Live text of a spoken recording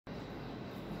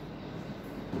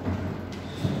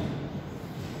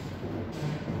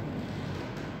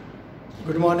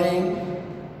Good morning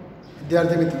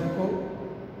विद्यार्थी मित्रों,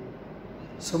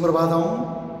 सुप्रभातम।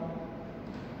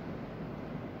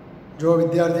 जो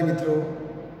विद्यार्थी मित्रों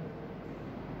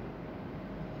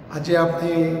आज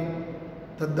आपने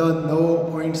तद्दन नवो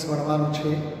पॉइंट्स भणवानुं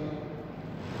छे।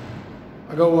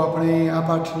 अगाऊ आपणे आ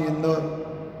पाठनी अंदर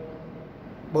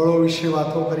बळो विषे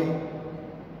वातो करी,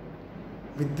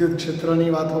 विद्युत क्षेत्रनी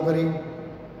वातो करी,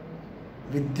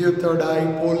 विद्युत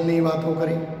डायपोलनी वातो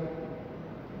करी,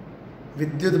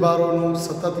 विद्युत भारोनुं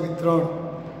सतत वितरण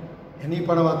एनी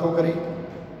पण वातो करी।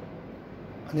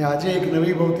 अने आजे एक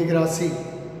नवी भौतिक राशि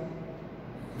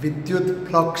विद्युत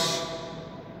फ्लक्स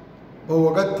बहु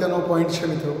अगत्यनो पॉइंट है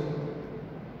मित्रों।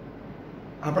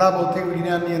 आपणा भौतिक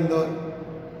विज्ञाननी अंदर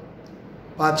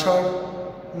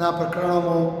पाछळना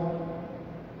प्रकरणों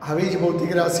आवी ज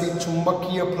भौतिक राशि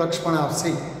चुंबकीय फ्लक्स पण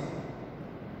आवशे।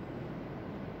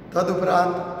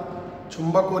 तदुपरांत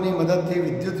चुंबकोनी मददथी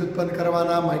विद्युत उत्पन्न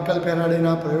करवाना माइकल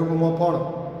फेराडेना प्रयोगोमां पण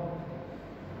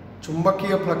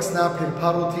चुंबकीय फ्लक्सना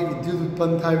फेरफारोथी विद्युत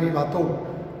उत्पन्न थाय एवी वातो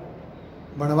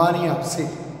भणवानी आवशे।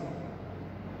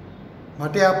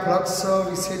 माटे आ फ्लक्स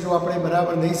विषे जो आपणे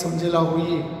बराबर नहीं समझेला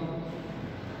होईए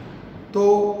तो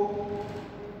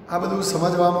आ बधुं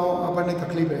समजवामां आपणने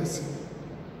तकलीफ रहेशे।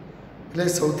 एटले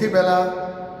सौथी पहेला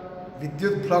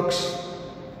विद्युत फ्लक्स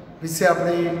विषे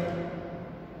आपणे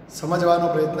समझवानो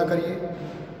प्रयत्न करिए।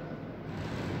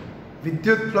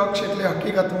 विद्युत फ्लक्स एटले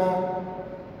हकीकतमां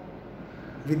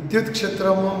विद्युत क्षेत्र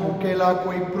में मूकेला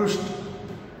कोई पृष्ठ,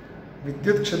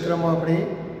 विद्युत क्षेत्र में आपणे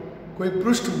कोई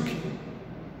पृष्ठ मूकीए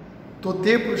तो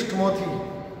ते पृष्ठमांथी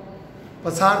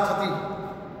पसार थती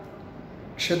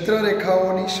क्षेत्र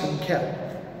रेखाओनी संख्या,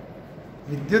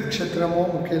 विद्युत क्षेत्र में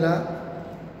मूकेला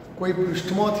कोई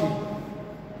पृष्ठमांथी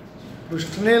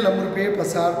पृष्ठने लंबरूपे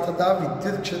पसार थता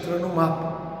विद्युत क्षेत्रनुं माप।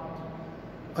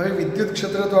 हवे विद्युत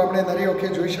क्षेत्र तो आपणे नरी आंखे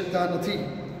जोई शकता नथी,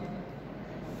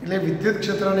 एटले विद्युत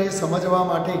क्षेत्रने समजवा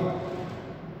माटे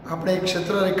आपणे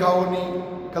क्षेत्र रेखाओनी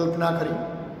कल्पना करी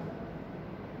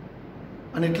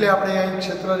अने एटले आपणे અહીં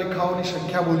क्षेत्र रेखाओनी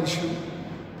संख्या बोलीशुं।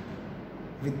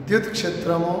 विद्युत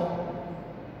क्षेत्रमां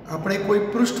आपणे कोई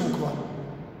पृष्ठ मूकवानुं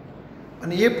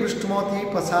अने ए पृष्ठमांथी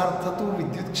पसार थतुं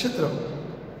विद्युत क्षेत्र,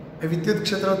 ए विद्युत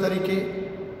क्षेत्र तरीके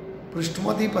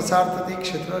पृष्ठमांथी पसार थती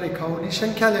क्षेत्र रेखाओनी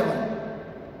संख्या लेवानी।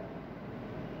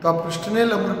 तो आ पृष्ठने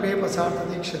लंबरूपे पसार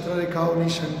थती क्षेत्र रेखाओनी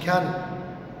संख्याने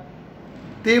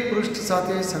ते पृष्ठ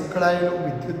साथे संकळायेलुं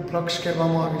विद्युत फ्लक्स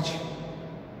कहेवामां आवे छे,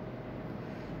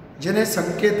 जेने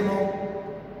संकेतमां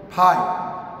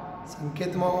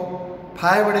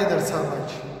फाय वडे दर्शावाय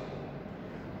छे।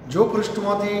 जो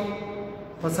पृष्ठमांथी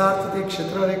पसार थती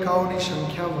क्षेत्र रेखाओनी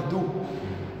संख्या वधु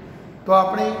तो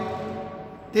आपणे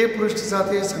ते पृष्ठ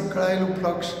साथे संकळायेलुं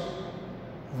फ्लक्स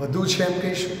वधु छे एम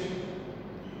कहीशुं।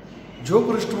 जो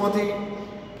पृष्ठमांथी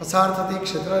पसार थती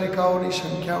क्षेत्र रेखाओनी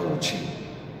संख्या ओછી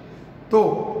तो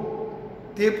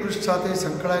ते पृष्ठ साथे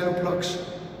संकळायेलुं फ्लक्स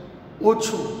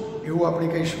ओछुं एवुं आपणे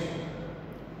कहीशुं।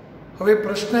 हवे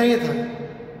प्रश्न ए थाय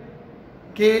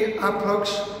के आ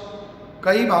फ्लक्स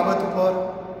कई बाबत पर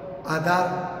आधार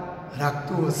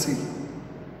राखतुं हशे,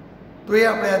 तो ये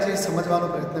आपणे आजे समजवानो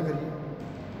प्रयत्न करीए।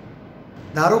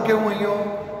 धारो के हूँ अहींया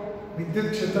विद्युत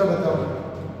क्षेत्र बतावुं।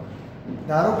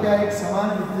 धारो कि आ एक समान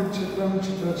विद्युत क्षेत्रनुं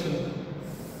चित्र छे।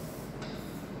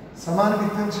 समान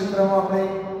विद्युत क्षेत्र में आपणे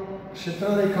क्षेत्र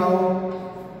रेखाओ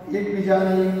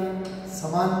एकबीजाने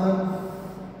समांतर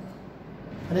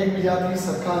अने एकबीजाथी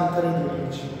सरखा अंतरे दોરેલી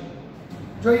છે।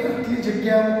 जो आटली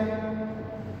जग्यामां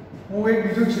हूँ एक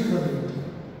बीजुं चित्र दોરું,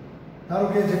 धारो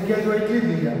कि जग्या जो एटली ज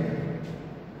लई आपणे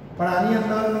पण आनी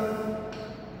अंदर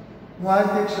हूँ आ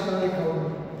रीते क्षेत्र रेखाओ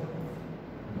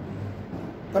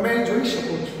तमे जोई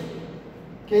शको छो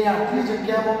कि आटली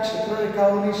जग्यामां क्षेत्र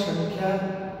रेखाओनी संख्या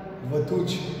वधु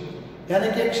छे, यानी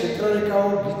कि क्षेत्र रेखाओ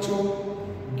गीचो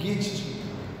गीच छे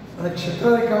अने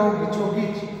क्षेत्र रेखाओ गीचो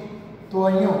गीच तो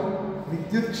अहींया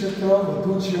विद्युत क्षेत्र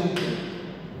वधु छे एवुं कहेवाय।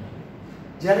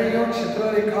 ज्यारे अहींया क्षेत्र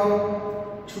रेखाओ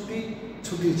छूटी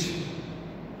छूटी छे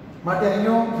माटे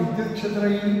अहींया विद्युत क्षेत्र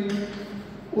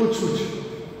ओछुं छे।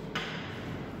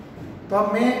 तो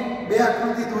मैं बे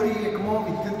आकृति दોરી, एकमां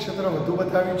विद्युत क्षेत्र वधु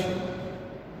बताव्युं छे,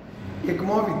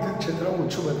 एकमां विद्युत क्षेत्र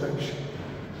ओछुं बताव्युं छे।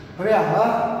 हवे आवा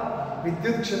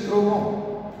विद्युत क्षेत्रों में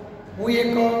हूँ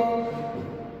एक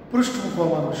पृष्ठ मूकवा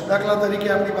मांगु छुं। दाखला तरीके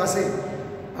आपणी पासे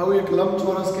आवुं एक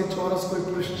लंबचोरस के चौरस कोई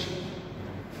पृष्ठ छे।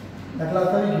 दाखला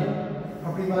तरीके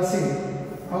आपणी पासे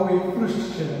आवुं एक पृष्ठ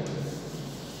छे।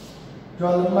 जो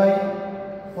आ लंबाई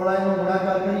पહોળાઈનો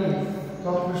ગુણાકાર કરીએ તો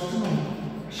આ પૃષ્ઠનું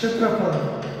ક્ષેત્રફળ,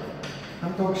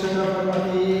 આમ તો ક્ષેત્રફળ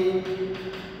માટે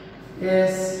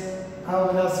એસ આ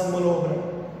બધા સિમ્બોલો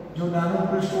જો નાનું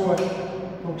પૃષ્ઠ હોય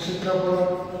तो क्षेत्रफल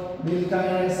डेल्टा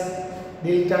एस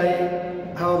ડેલ્ટા એ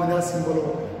આવા બધા સિમ્બોલો.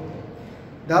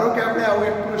 ધારો કે આપણે આવું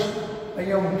એક પૃષ્ઠ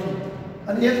અહીંયા મૂકીએ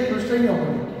અને એ જ પૃષ્ઠ અહીંયા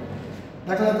મૂકીએ.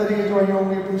 દાખલા તરીકે જો અહીંયા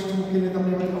હું એ પૃષ્ઠ મૂકીને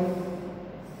તમને બતાવું,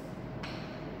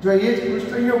 જો એ જ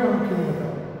પૃષ્ઠ અહીંયા પણ મૂકીને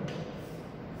બતાવું,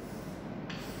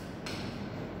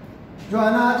 જો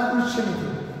આના આ જ પૃષ્ઠ છે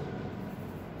મિત્રો,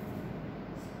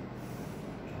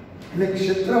 એટલે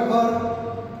ક્ષેત્રફળ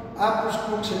આ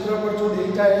પૃષ્ઠનું ક્ષેત્રફળ જો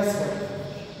ડેલ્ટા એસ હોય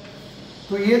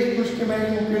તો એ જ પૃષ્ઠમાં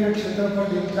અહીં મૂકેલું ક્ષેત્રફળ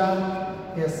ડેલ્ટા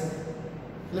એસ,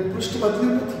 એટલે પૃષ્ઠ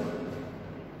બદલ્યું નથી.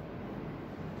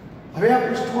 હવે આ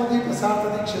પૃષ્ઠમાંથી પસાર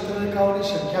થતી ક્ષેત્રરેખાઓની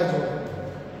સંખ્યા જો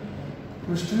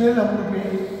પૃષ્ઠને લંબરૂપે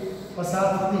પસાર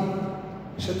થતી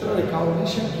ક્ષેત્રરેખાઓની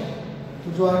સંખ્યા, તો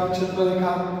જો આ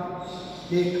ક્ષેત્રરેખા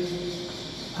એક,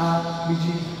 આ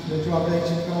બીજી, જો આપણે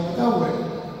ચિત્રમાં બતાવવું હોય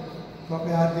તો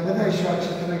આપણે આ રીતે બતાવીશું. આ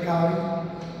ક્ષેત્રરેખા આવી,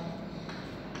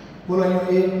 બોલો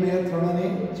અહીંયા 1 2 3 અને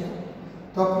 4.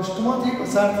 તો આ પૃષ્ઠમાંથી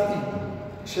પસાર થતી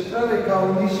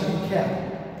ક્ષેત્રરેખાઓની સંખ્યા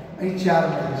અહીં 4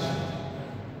 મળે છે.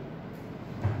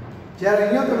 જ્યારે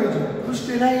અહીંયા તમે જો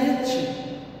પૃષ્ઠ એના એ જ છે,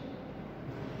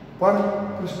 પણ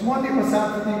પૃષ્ઠમાંથી પસાર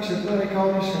થતી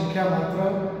ક્ષેત્રરેખાઓની સંખ્યા માત્ર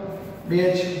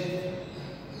 2 છે.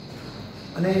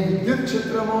 અને વિદ્યુત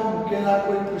ક્ષેત્રમાં મૂકેલા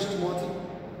કોઈ પૃષ્ઠમાંથી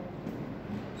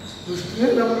પૃષ્ઠને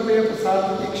લંબરૂપે પસાર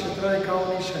થતી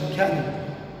ક્ષેત્રરેખાઓની સંખ્યાને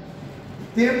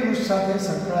તે પૃષ્ઠ સાથે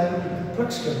સંકળાયેલું વિદ્યુત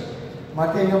ફ્લક્સ કહેવાય.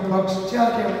 માટે અહીંયા ફ્લક્સ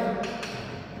 4 કહેવાય,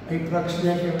 અહીં ફ્લક્સ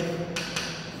 2 કહેવાય.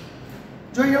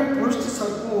 જો અહીંયા પૃષ્ઠ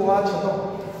સરખું હોવા છતાં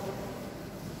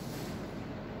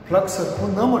ફ્લક્સ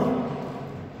સરખું ન મળે,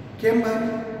 કેમ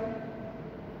ભાઈ?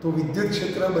 તો વિદ્યુત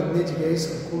ક્ષેત્ર બંને જગ્યાએ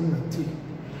સરખું નથી.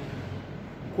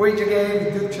 કોઈ જગ્યાએ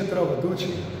વિદ્યુત ક્ષેત્ર વધુ છે,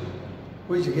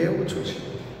 કોઈ જગ્યાએ ઓછું છે.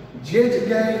 જે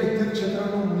જગ્યાએ વિદ્યુત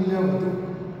ક્ષેત્રનું મૂલ્ય વધુ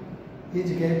એ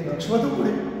જગ્યાએ ફ્લક્સ વધુ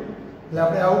પડે. એટલે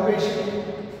આપણે આવું કહી શકીએ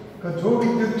કે જો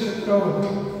વિદ્યુત ક્ષેત્ર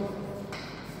વધુ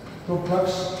તો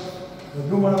ફ્લક્સ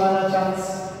વધુ મળવાના ચાન્સ,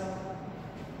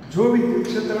 જો વિદ્યુત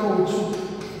ક્ષેત્ર ઓછું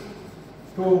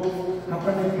તો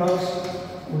આપણને ફ્લક્સ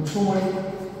ઓછું મળે.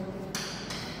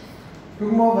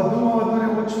 ટૂંકમાં વધુમાં વધુ ને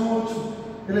ઓછુંમાં ઓછું,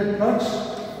 એટલે ફ્લક્સ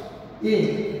એ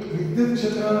વિદ્યુત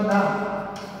ક્ષેત્રના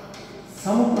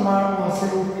સમપ્રમાણમાં હશે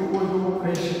એવું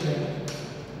કહી શકાય.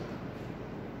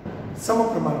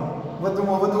 સમપ્રમાણ,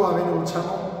 વધુમાં વધુ આવે ને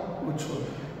ઓછામાં ઓછો.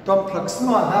 તો આ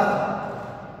ફ્લક્સનો આધાર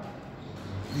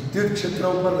વિદ્યુત ક્ષેત્ર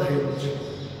ઉપર રહેલો છે.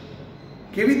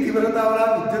 કેવી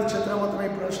તીવ્રતાવાળા વિદ્યુત ક્ષેત્રમાં તમે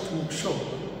પૃષ્ઠ મૂકશો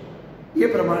એ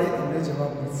પ્રમાણે તમને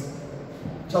જવાબ મળશે.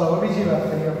 ચાલો હવે બીજી વાત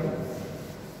કરીએ.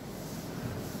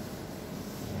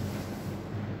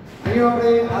 આપણે આપણે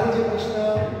હાલ જે પ્રશ્ન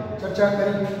ચર્ચા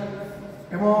કરી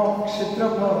એમાં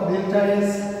ક્ષેત્રફળ ડેલ્ટા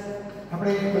એસ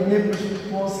આપણે બંને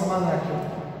પૃષ્ઠમાં સમાન રાખ્યો.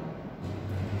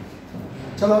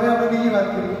 ચાલો હવે આપણે બીજી વાત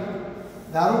કરીએ.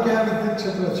 ધારો કે આ વિદ્યુત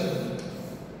ક્ષેત્ર છે,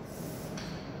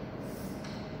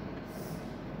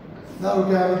 ધારો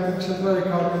કે આ વિદ્યુત ક્ષેત્ર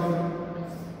રેખાઓ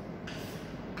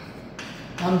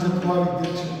આમ જતું આ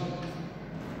વિદ્યુત છે.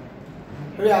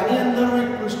 હવે આની અંદરનું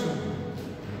એક પૃષ્ઠ,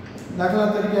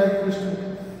 દાખલા તરીકે આ એક પૃષ્ઠ,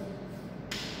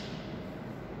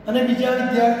 અને બીજા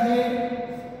વિદ્યાર્થીએ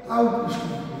આવું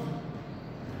પૃષ્ઠ.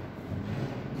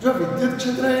 જો વિદ્યુત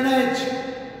ક્ષેત્ર એના જ છે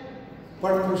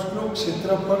પણ પૃષ્ઠનું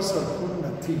ક્ષેત્રફળ સરખું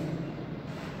નથી.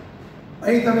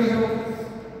 અહીં તમે જો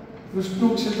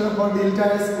પૃષ્ઠનું ક્ષેત્રફળ ડેલ્ટા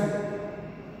એસ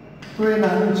તો એ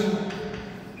નાનું છે,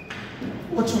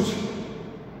 ઓછું છે,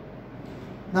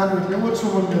 નાનું એટલે ઓછું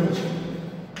બનેલું છે.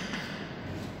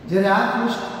 જ્યારે આ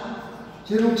પૃષ્ઠ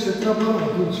જેનું ક્ષેત્રફળ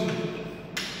વધુ છે,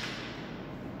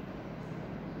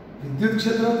 વિદ્યુત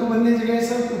ક્ષેત્ર તો બંને જગ્યાએ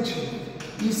સરખું છે,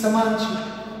 એ સમાન છે,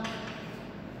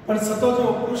 પણ સતત જો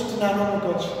પૃષ્ઠ નાનો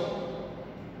મોટો છે.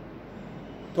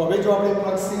 તો હવે જો આપણે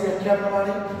ફ્લક્સની વ્યાખ્યા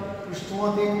પ્રમાણે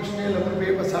પૃષ્ઠમાંથી પૃષ્ઠને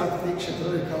લંબરૂપે પસાર થતી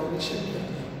ક્ષેત્રરેખાઓની સંખ્યા,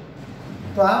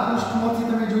 તો આ પૃષ્ઠમાંથી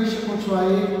તમે જોઈ શકો છો આ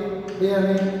 1 2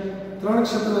 અને 3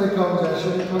 ક્ષેત્રરેખાઓ જાય છે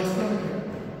અને ફ્લક્સ 3 છે.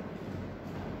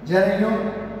 જ્યારે અહીંયા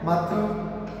માત્ર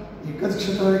એક જ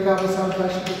ક્ષેત્રરેખા પસાર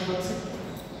થાય છે ફ્લક્સ.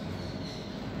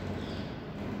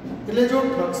 એટલે જો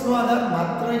ફ્લક્સનો આધાર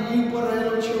માત્ર E ઉપર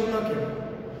રહેલો છે એવું ન કહેવાય.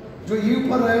 જો E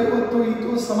ઉપર રહેલો હોત તો E તો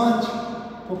સમાન છે,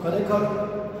 તો ખરેખર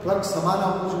ફ્લક્સ સમાન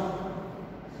આવવું જોઈએ.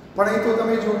 પણ એ તો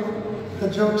તમે જો કે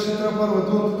જો ક્ષેત્રફળ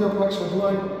વધુ હતું તો ફ્લક્સ વધુ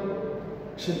આવ્યું,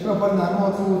 ક્ષેત્રફળ નાનું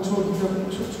હતું ઓછું હતું તો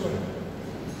ફ્લક્સ ઓછું આવ્યું.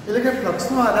 એટલે કે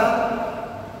ફ્લક્સનો આધાર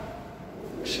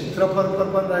ક્ષેત્રફળ પર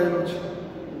પણ રહેલો છે.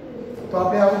 તો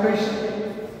આપણે આવું કહી શકીએ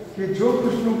કે જો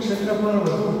પૃષ્ઠનું ક્ષેત્રફળ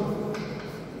વધુ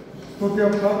તો તે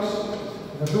ફ્લક્સ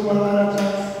વધુ મળવાના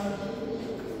ચાન્સ,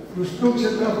 પૃષ્ઠનું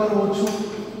ક્ષેત્રફળ ઓછું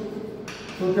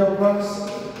તો તે ફ્લક્સ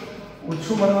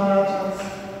ઓછું મળવાના ચાન્સ.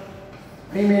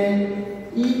 અહીં મેં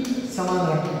E સમાન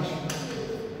રાખ્યું છે.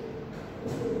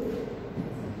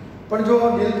 પણ જો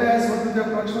ડેલ્ટા એસ વધુ તે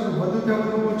ફ્લક્સ વધુ તે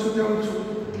વધુ ઓછું તે ઓછું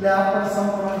એટલે આ પણ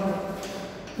સમપ્રમાણ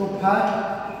તો ફાઈ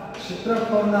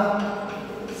ક્ષેત્રફળના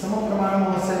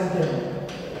સમપ્રમાણમાં હશે એમ કહેવાય.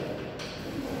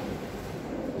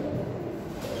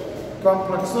 તો આ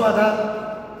ફ્લક્સનો આધાર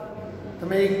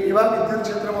તમે એવા વિદ્યુત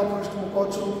ક્ષેત્રમાં પૃષ્ઠ મૂકો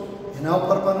છો એના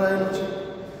ઉપર પણ રહેલો છે.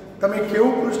 તમે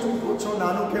કેવું પૃષ્ઠ મૂકો છો,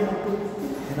 નાનું કે મોટું,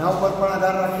 એના ઉપર પણ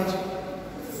આધાર રાખે છે.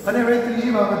 અને હવે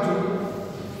ત્રીજી બાબત જોઈએ.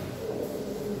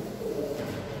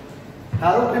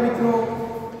 ધારો કે મિત્રો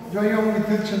જો અહીંયા હું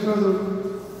વિદ્યુત ક્ષેત્ર દોરું,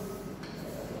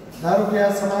 ધારો કે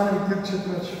આ સમાન વિદ્યુત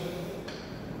ક્ષેત્ર છે.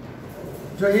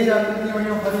 જો એ જ આકૃતિ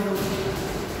અહીંયા ફરી દઉં,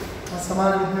 આ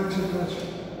સમાન વિદ્યુત ક્ષેત્ર છે.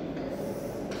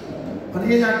 અને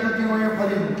એ જ આકૃતિ હું અહીંયા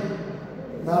ફરી દઉં,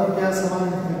 ધારો કે આ સમાન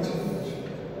વિદ્યુત ક્ષેત્ર છે.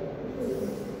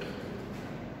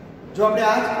 જો આપણે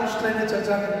આ જ પૃષ્ઠ લઈને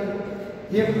ચર્ચા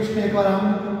કરીએ, એ પૃષ્ઠને એકવાર આમ,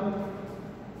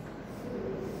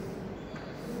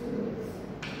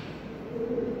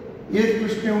 એ જ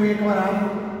પૃષ્ઠને હું એકવાર આમ,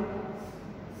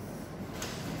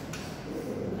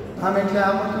 આમ એટલે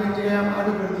આમ હતું એ જગ્યાએ આમ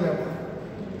આડું કરી દઈએ આપણે.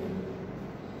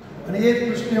 અને એ જ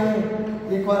પૃષ્ઠને હું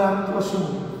એકવાર આમ ત્રોસું,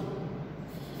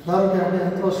 ધારો કે આપણે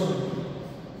આમ ત્રોસું,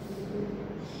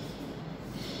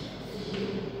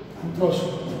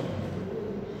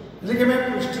 એટલે કે મેં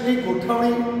પૃષ્ઠની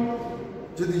ગોઠવણી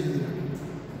જુદી જુદી રાખી.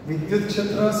 વિદ્યુત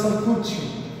ક્ષેત્ર સરખું જ છે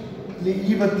એટલે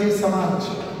ઈ બધે સમાન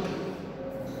છે.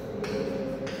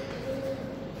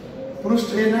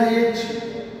 પૃષ્ઠ એના એ જ છે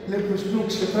એટલે પૃષ્ઠનું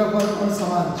ક્ષેત્રફળ પણ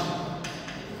સમાન છે.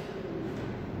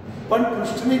 પણ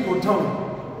પૃષ્ઠની ગોઠવણી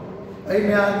અહીં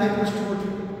મેં આ રીતે પૃષ્ઠ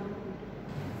ગોઠવ્યું,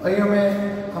 અહીં અમે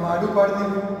આમ આડું પાડી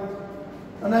દીધું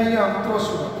અને અહીંયા આમ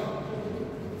ત્રોસું રાખ્યું.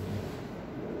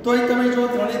 તો અહીં તમે જો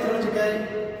ત્રણે ત્રણ જગ્યાએ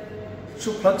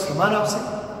શું ફ્લક્સ સમાન આવશે?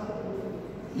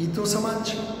 એ તો સમાન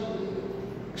છે,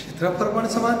 ક્ષેત્રફળ પણ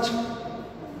સમાન છે,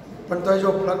 પણ તો જો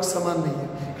ફ્લક્સ સમાન નહીં.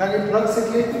 કારણ કે ફ્લક્સ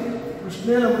એટલે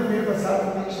પૃષ્ઠને લંબરૂપે પસાર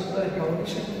થતી ક્ષેત્રરેખાઓની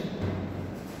સંખ્યા,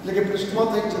 એટલે કે પૃષ્ઠમાં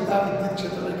થઈ જતા વિદ્યુત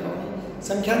ક્ષેત્રરેખાઓની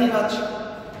સંખ્યાની વાત છે.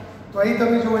 તો અહીં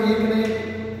તમે જો એકને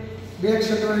બે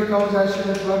ક્ષેત્રરેખાઓ જાય છે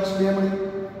એટલે ફ્લક્સ બે મળી.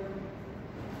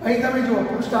 અહીં તમે જુઓ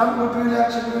પૃષ્ઠ આમ ગોઠવેલી આ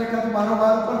ક્ષેત્રરેખા તો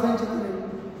બારોબાર ઉપર થઈ જતી રહી,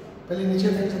 પેલી નીચે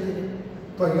થઈ જતી રહી.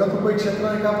 તો અહીંયા તો કોઈ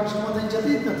ક્ષેત્રરેખા પૃષ્ઠમાં થઈ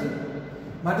જતી જ નથી.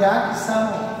 માટે આ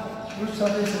કિસ્સામાં પૃષ્ઠ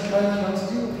સાથે સંકળાયેલ ફ્લક્સ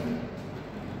 0 થાય.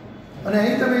 અને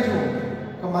અહીં તમે જુઓ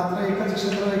તો માત્ર એક જ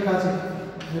ક્ષેત્રરેખા છે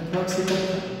એટલે ફ્લક્સ એક જ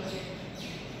થાય.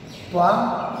 તો આમ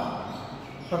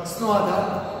ફ્લક્સનો આધાર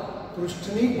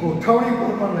પૃષ્ઠની ગોઠવણી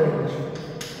પર પણ રહેલો છે.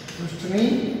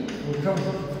 પૃષ્ઠની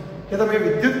ગોઠવણી કે તમે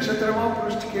વિદ્યુત ક્ષેત્રમાં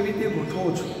પૃષ્ઠ કેવી રીતે ગોઠવો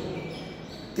છો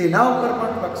તેના ઉપર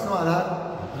પણ ફ્લક્સનો આધાર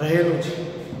રહેલો છે.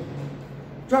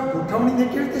 જો આ ગોઠવણીને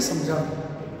કેવી રીતે સમજાવવું,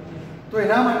 તો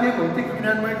એના માટે ભૌતિક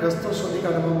વિજ્ઞાનમાં એક રસ્તો શોધી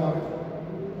કાઢવામાં આવે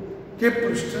કે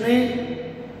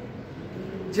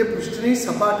પૃષ્ઠની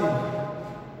સપાટી,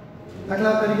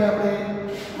 દાખલા તરીકે આપણે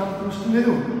આમ પૃષ્ઠ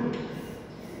લીધું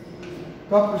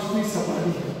તો આ પૃષ્ઠની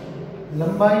સપાટી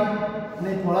લંબાઈ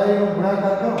અને પહોળાઈનો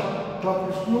ગુણાકાર કરો તો આ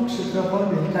પૃષ્ઠનું ક્ષેત્રફળ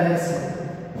ડેલ્ટા એસ.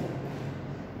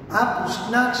 આ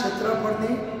પૃષ્ઠના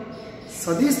ક્ષેત્રફળની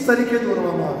સદિશ તરીકે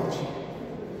દોરવામાં આવે છે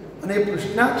અને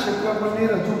પૃષ્ઠના ક્ષેત્રફળને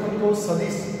રજૂ કરતો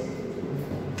સદિશ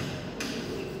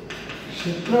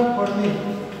ક્ષેત્રફળને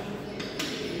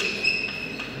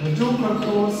રજૂ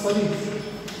કરતો સદિશ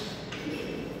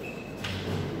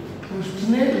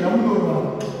પૃષ્ઠને લંબ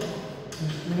દોરવાનું,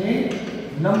 પૃષ્ઠને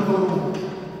લંબ દોરવું.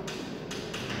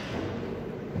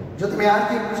 જો તમે આ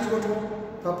રીતે પૃષ્ઠ ગોઠવો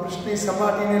તો પૃષ્ઠની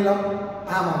સપાટીને લંબ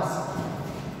આમ આવશે.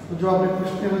 તો જો આપણે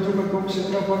પૃષ્ઠને રજૂ કરતો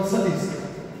ક્ષેત્રફળ સદિશ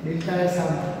ડેલ્ટા એસ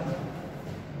આમ.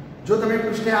 જો તમે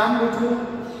પૃષ્ઠને આમ ગોઠવો,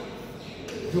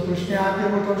 જો પૃષ્ઠને આ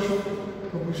રીતે ગોઠવશો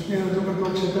તો પૃષ્ઠને રજૂ કરતો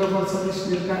ક્ષેત્રફળ સદિશ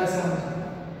ડેલ્ટા એસ આમ.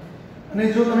 અને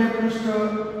જો તમે પૃષ્ઠ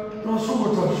ત્રોસું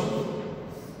ગોઠવશો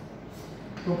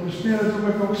તો પૃષ્ઠને રજૂ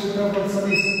કરતો ક્ષેત્રફળ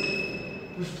સદિશ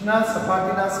પૃષ્ઠના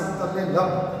સપાટીના સમતલને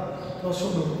લંબ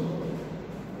ત્રોસું દોરવું.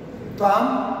 તો આમ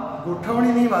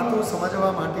ગોઠવણીની વાતો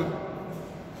સમજવા માટે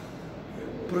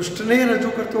પૃષ્ઠને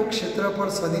રજૂ કરતો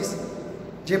ક્ષેત્રફળ સદિશ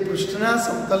જે પૃષ્ઠના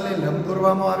સમતલને લંબ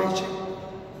દોરવામાં આવે છે.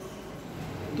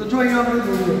 તો જો અહીં આપણે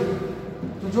દોરીએ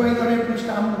તો જો અહીં તમે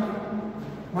પૃષ્ઠ આમ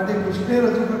માટે પૃષ્ઠને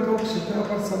રજૂ કરતો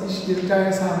ક્ષેત્રફળ સદિશ ડેલ્ટા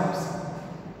એસ આમ આવશે.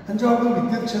 અને જો આપણું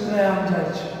વિદ્યુત ક્ષેત્ર આમ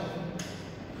જાય છે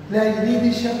એટલે આ એની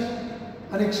દિશા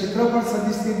અને ક્ષેત્રફળ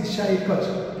સદિશની દિશા એક જ,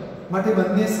 માટે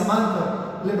બંને સમાંતર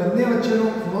એટલે બંને વચ્ચેનો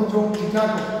ખૂણો જો થીટા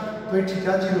કહો તો એ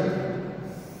થીટા 0 થાય.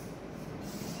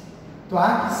 તો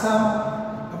આ કિસ્સામાં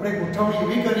આપણે ગોઠવણી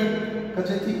એવી કરી કે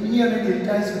જેથી ઈ અને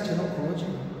ડેલ્ટા એસ વચ્ચેનો ખૂણો છે.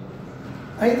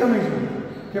 અહીં તમે જુઓ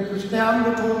કે પૃષ્ઠને આમ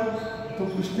ગોઠવો તો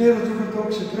પૃષ્ઠને રજૂ કરતો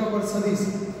ક્ષેત્રફળ સદિશ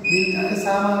ડેલ્ટા એસ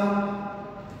આમ,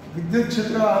 વિદ્યુત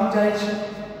ક્ષેત્ર આમ જાય છે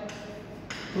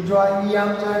તો જો આ ઈ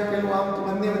આમ જાય પેલું આમ, તો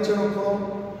બંને વચ્ચેનો ખૂણો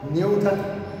 90 થાય.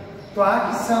 તો આ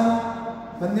કિસ્સામાં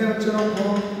બંને વચ્ચેનો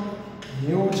ખૂણો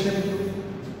 90 છે મિત્રો.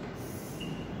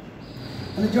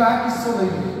 અને જો આ કિસ્સો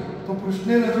લઈએ તો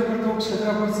પૃષ્ઠને રજૂ કરતો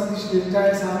ક્ષેત્રફળ સદિશ ડેલ્ટા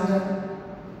એસ આમ જાય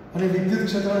અને વિદ્યુત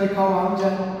ક્ષેત્ર રેખાઓ આમ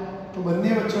જાય, તો બંને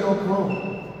વચ્ચેનો ખૂણો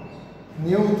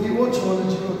 90 થી ઓછો અને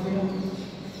 0 થી મોટો.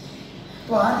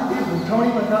 તો આ રીતે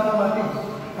ગોઠવણી બતાવવા માટે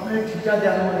આપણે થીટા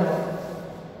ધ્યાનમાં લેવા.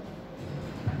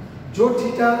 જો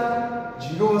થીટા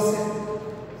 0 હશે,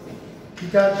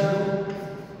 થીટા 0,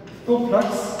 તો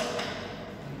ફ્લક્સ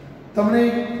તમને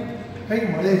કંઈક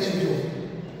મળે છે, જો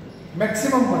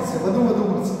મેક્સિમમ મળશે, વધુ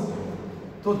મળશે.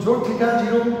 તો જો થીટા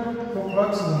 0, તો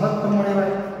ફ્લક્સ મહત્તમ મળે.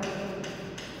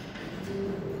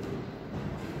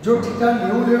 જો થીટા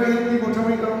 90 લેવા રીતની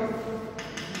ગોઠવણી કરો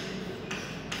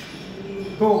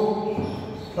તો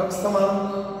ફ્લક્સ તમારું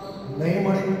નહીં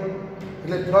મળે,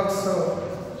 એટલે ફ્લક્સ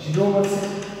 0 મળશે.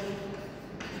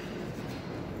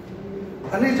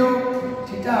 અને જો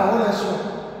થીટા આવો લેશો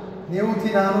 90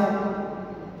 થી નાનો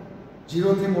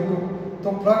 0 થી મોટો, તો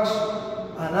ફ્લક્સ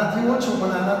આનાથી ઓછો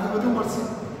પણ આનાથી વધુ મળશે.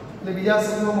 એટલે બીજા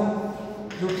શબ્દોમાં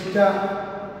જો થીટા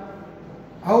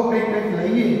આવો કંઈક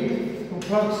લઈએ તો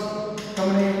ફ્લક્સ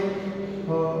તમને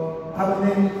આ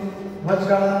બંને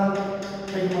વચગાળાનું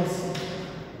કંઈક મળશે.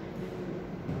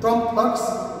 તો આમ ફ્લક્સ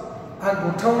આ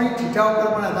ગોઠવણી થીટા ઉપર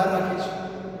પણ આધાર રાખે છે.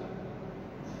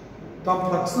 તો આમ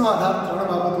ફ્લક્સનો આધાર 3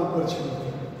 બાબતો ઉપર છે: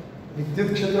 વિદ્યુત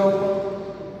ક્ષેત્ર ઉપર,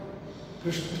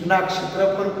 પૃષ્ઠના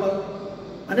ક્ષેત્રફળ ઉપર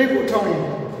અને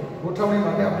ગોઠવણી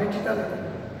માટે આપણે થીટા લઈએ.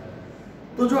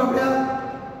 તો જો આપણે આ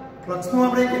ફ્લક્સનું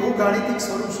આપણે એક એવું ગાણિતિક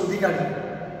સ્વરૂપ શોધી કાઢીએ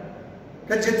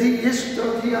કે જેથી એ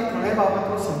સૂત્રથી આ 3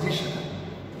 બાબતો સમજી શકાય.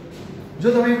 જો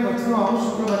તમે ફ્લક્સનું આવું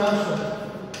સૂત્ર બનાવશો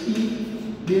E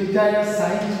delta S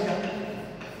sine theta,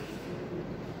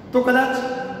 તો કદાચ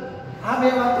આ બે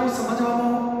વાતો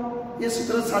સમજવામાં એ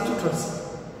સૂત્ર સાચું ઠરશે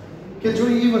કે જો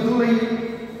E વધુ લઈએ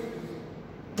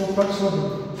તો ફ્લક્સ વધુ,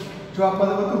 જો આ પદ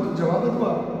વધુ તો જવાબ વધુ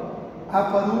આવે, આ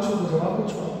પદ ઓછું તો જવાબ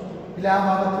ઓછો આવે. એટલે આ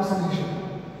બાબતો સમજી શકાય.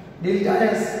 ડેલ્ટા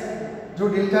એસ, જો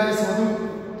ડેલ્ટા એસ વધુ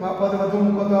તો આ પદ વધુ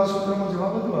મૂકો તો આ સૂત્રમાં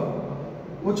જવાબ વધુ આવે,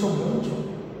 ઓછો ઓછો.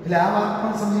 એટલે આ વાત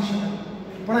પણ સમજી શકાય.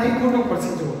 પણ અહીં ખોટું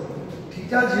પડશે. જો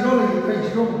થીટા 0 લઈએ તો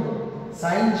 0 મૂકો,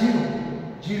 સાઇન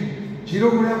 0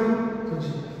 ગુણ્યા તો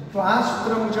 0. તો આ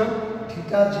સૂત્ર મુજબ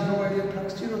થીટા 0 એટલે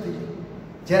ફ્લક્સ 0 થઈ જાય.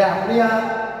 જ્યારે આપણી આ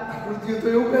આકૃતિઓ તો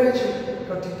એવું કહે છે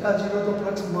કે થીટા 0 તો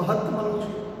ફ્લક્સ મહત્તમનું છે.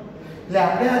 એટલે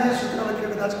આપણે આ જે સૂત્ર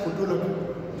લખ્યું કદાચ ખોટું લખ્યું.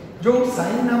 જો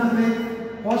સાઇનના બદલે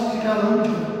કોસ થીટા લઉં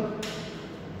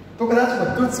તો કદાચ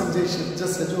બધું જ સમજાઈ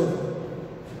જશે.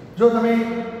 જો તમે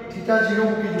થીટા 0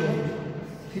 મૂકી દો,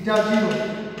 થીટા 0,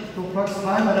 તો ફ્લક્સ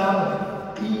ફાઈ બરાબર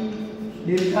E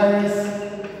ડેલ્ટા એસ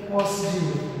કોસ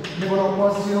 0. ને બોલો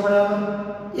કોસ 0 બરાબર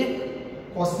 1,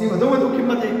 કોસની વધુ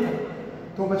કિંમત 1 થાય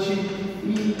તો પછી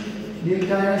E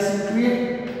ડેલ્ટા એસ × 1,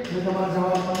 એટલે તમારો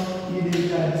જવાબ E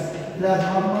ડેલ્ટા એસ. એટલે આ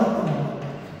જવાબ મહત્તમ.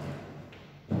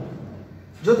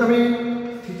 જો તમે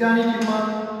થીટાની કિંમત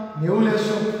 90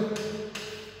 લેશો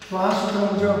તો આ સૂત્ર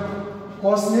મુજબ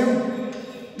cos 90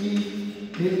 E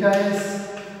delta S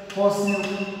cos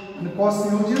 90, અને cos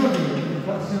 90 0 થઈ જાય,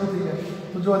 ફ્લક્સ 0 થઈ જાય.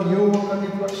 તો જો 90 વખતે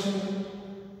ફ્લક્સ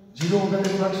 0 વખતે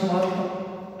ફ્લક્સ મહત્તમ.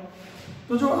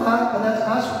 તો જો આ કદાચ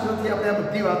આ સૂત્રથી આપણે આ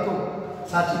બધી વાતો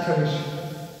સાચી ઠરશે.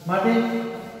 માટે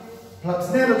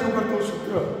ફ્લક્સને રજૂ કરતું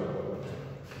સૂત્ર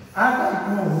આ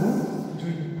ટાઈપનું હોવું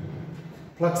જોઈએ.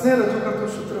 ફ્લક્સને રજૂ કરતું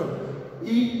સૂત્ર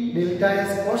E delta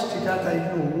S cos theta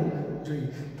ટાઈપનું હોવું જોઈએ.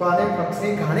 તો આને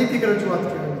ફ્લક્સની ગાણિતિક રજૂઆત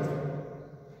કહેવાય.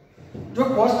 જો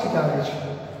cos થીટા આવે છે,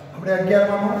 આપણે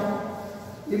 11માં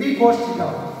એ બી cos થીટા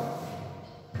આવે.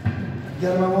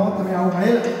 11માં તમે આવું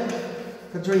ભણેલા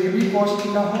કે જો એ બી cos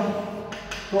થીટા હોય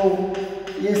તો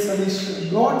એ સદિશ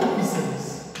ડોટ બી સદિશ,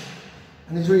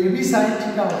 અને જો એ બી sin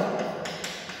થીટા હોય,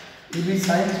 એ બી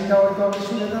sin થીટા હોય તો આપણે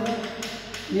શું લેતા?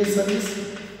 એ સદિશ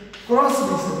ક્રોસ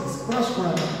બી સદિશ, ક્રોસ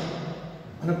ગુણાકાર.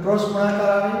 અને ક્રોસ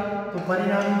ગુણાકાર આવે તો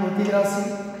પરિણામી ભૌતિક રાશિ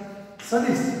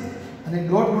સદિશ, અને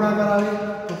ડોટ ગુણાકાર આવે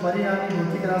તો પરિણામી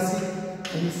ભૌતિક રાશિ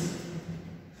સદિશ.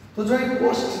 તો જો એ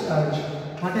cos થીટા આવે છે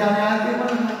માટે આને આ રીતે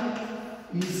પણ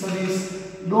E સદિશ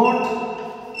ડોટ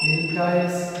ડેલ્ટા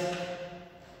એસ,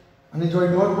 અને જો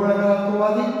ડોટ ગુણાકાર તો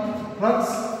વાદી ફ્લક્સ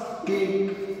એ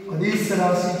અદિશ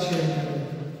રાશિ છે.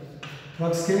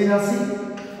 ફ્લક્સ કેવી રાશિ?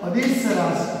 અદિશ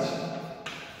રાશિ છે.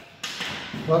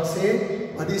 ફ્લક્સ એ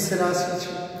અદિશ રાશિ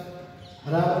છે.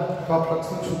 બરાબર. તો આ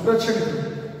ફ્લક્સનું સૂત્ર છે મિત્રો.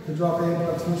 તો જો આપણે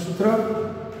ફ્લક્સનું સૂત્ર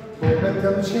ઉપયોગ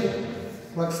કર્યું છે,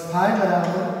 ફ્લક્સ ફાઈ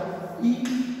બરાબર E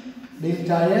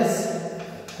delta S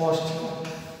cos theta,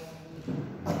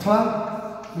 અથવા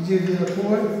બીજી રીતે લખવું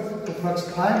હોય તો ફ્લક્સ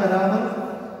ફાઈ બરાબર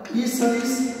E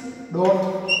સદિશ ડોટ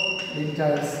ડેલ્ટા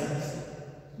એસ સદિશ.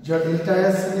 જો ડેલ્ટા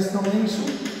એસ સદિશનો મીનિંગ શું?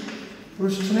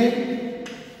 પૃષ્ઠને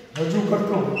રજૂ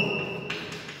કરતો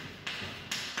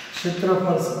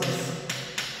ક્ષેત્રફળ સદિશ.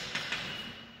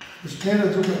 પૃષ્ઠને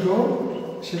રજૂ કરતો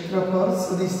ક્ષેત્રફળ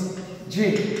સદિશ જે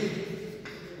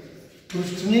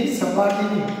પૃષ્ઠની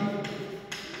સપાટીની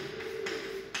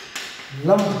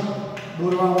લંબ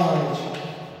દોરવામાં આવે છે.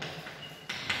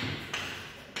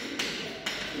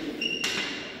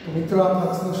 તો મિત્રો આ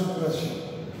ફ્લક્સનું સૂત્ર છે.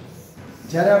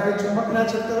 જ્યારે આપણે ચુંબકના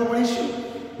ચેપ્ટરો ભણીશું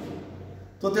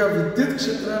તો ત્યાં વિદ્યુત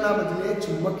ક્ષેત્રના બદલે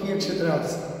ચુંબકીય ક્ષેત્ર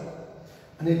આવશે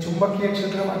અને ચુંબકીય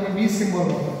ક્ષેત્ર માટે બી સિમ્બોલ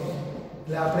હોય.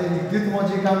 એટલે આપણે વિદ્યુતમાં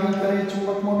જે કામ કરે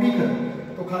ચુંબકમાં બી કરે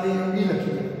તો ખાલી બી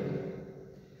લખી દે.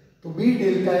 તો બી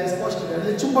ડેલ્ટા એસ કોસ થીટા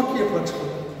એટલે ચુંબકીય ફ્લક્સ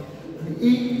અને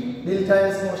ઈ ડેલ્ટા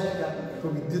એસ કોસ થીટા તો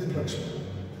વિદ્યુત ફ્લક્સ.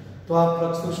 તો આ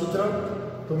ફ્લક્સનું સૂત્ર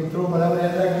તો મિત્રો બરાબર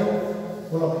યાદ રાખજો.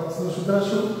 બોલો ફ્લક્સનું સૂત્ર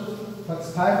શું? ફ્લક્સ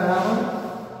ફાઈ બરાબર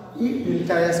ઈ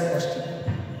delta S cos theta.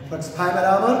 Flux phi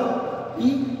બરાબર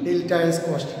ઈ ડેલ્ટા એસ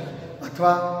કોસ થીટા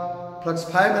અથવા ફ્લક્સ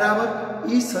ફાઈ બરાબર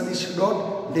ઈ સદિશ ડોટ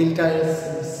ડેલ્ટા એસ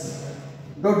સદિશ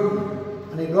ડોટ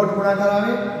અને ડોટ ગુણાકાર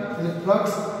આવે એટલે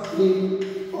ફ્લક્સ એ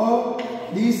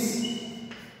અદિશ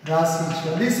રાશિ છે.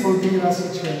 અદિશ ભૌતિક રાશિ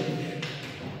છે.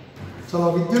 ચલો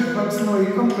વિદ્યુત ફ્લક્સનો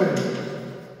એકમ કરીએ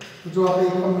તો જો આપણે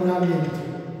એકમ બનાવીએ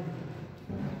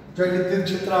જો વિદ્યુત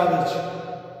ક્ષેત્ર આવે છે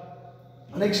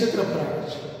અને ક્ષેત્રફળ આવે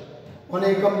છે અને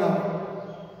એકમ નામ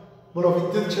બોલો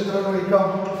વિદ્યુત ક્ષેત્રનો એકમ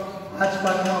આ જ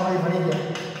પાઠમાં આપણે ભણી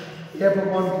ગયા F/Q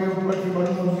ઉપરથી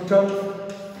બળનું ન્યૂટન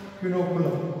Q નો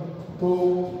કુલમ. તો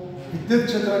વિદ્યુત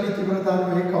ક્ષેત્રની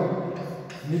તીવ્રતાનો એકમ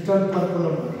ન્યૂટન પર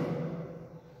કુલમ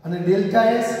અને ડેલ્ટા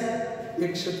એસ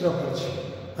એક ક્ષેત્રફળ છે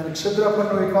અને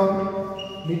ક્ષેત્રફળનો એકમ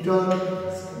મીટર.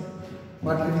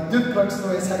 માટે વિદ્યુત ફ્લક્સનો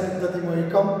SI પદ્ધતિમાં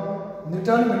એકમ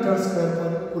ન્યૂટન મીટર સ્ક્વેર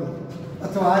પર કુલમ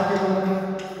અથવા આ કેવલને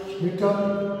ન્યૂટન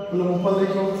કુલમ ઉપર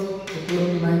લઈ જાઓ તો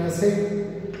કુલમની -1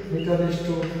 મીટર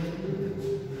ઇસ્ટુ.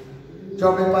 જો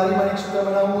આપણે પારિમાણિક સૂત્ર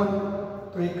બનાવવું હોય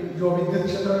તો એક જો વિદ્યુત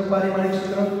ક્ષેત્રનું પારિમાણિક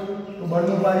સૂત્ર તો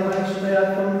બળનું પારિમાણિક સૂત્ર યાદ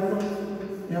કરવું મિત્રો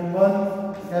m1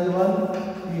 l1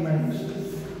 p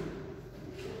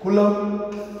 - કુલમ.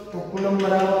 તો કુલમ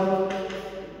બરાબર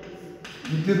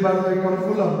વિદ્યુત બળનો એકમ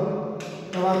કુલમ,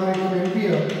 પ્રવાહનો એકમ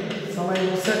એમ્પિયર,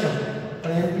 સમયનો સેકન્ડ.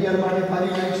 પણ એમ્પિયર માટે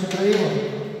પારિમાણિક સૂત્ર એ હોય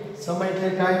સમય એટલે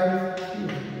ટાઈમ.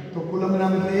 તો કુલમ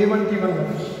નામ એટલે a1 t1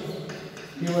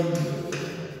 a1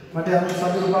 માટે આપણે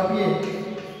સાદુરૂપ આપીએ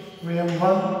તો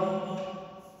m1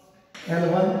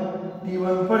 l1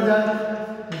 t1 ઉપર જાય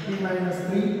t - 3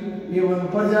 a1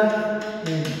 ઉપર જાય.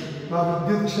 તો આ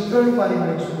વિદ્યુત ક્ષેત્રનું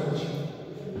પારિમાણિક સૂત્ર છે.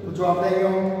 તો જો આપણે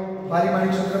અહીંયા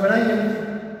પારિમાણિક સૂત્ર બનાવીએ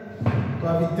તો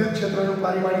આ વિદ્યુત ક્ષેત્રનું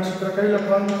પારિમાણિક સૂત્ર કઈ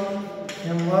લખવાનું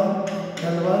m1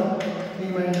 l1 t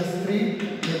 - 3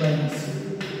 a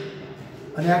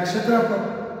અને આ ક્ષેત્રફળ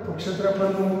તો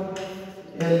ક્ષેત્રફળનું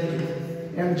l2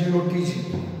 m0 t છે.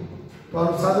 તો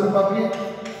આનું સાદુરૂપ આપીએ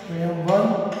તો m1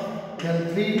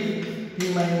 l3 t -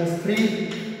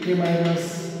 3 a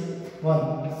 - 1.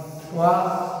 તો આ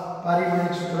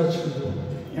પારિમાણિક સૂત્ર છે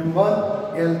m1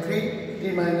 l3 t -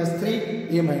 3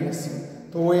 a - 1.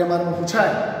 તો એમાં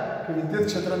પૂછાય કે વિદ્યુત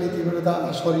ક્ષેત્રની તીવ્રતા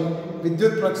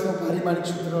વિદ્યુત ફ્લક્સનું પારિમાણિક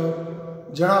સૂત્ર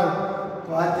જણાવો તો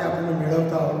આ તે આપણને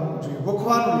મેળવતા આવડવું જોઈએ.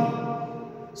 ગોખવાનું નહીં,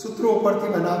 સૂત્રો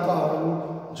ઉપરથી બનાવતા આવડવું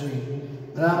જોઈએ.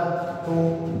 બરાબર. તો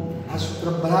આ સૂત્ર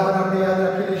બરાબર આપણે યાદ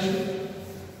રાખી લઈશું.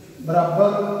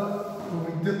 બરાબર. તો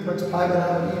વિદ્યુત ફ્લક્સ ફાઈ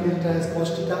બરાબર ઈ ડેલ્ટા એસ કોસ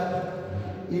થીટા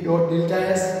ઈ ડોટ ડેલ્ટા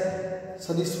એસ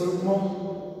સદિશ સ્વરૂપમાં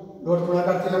ડોટ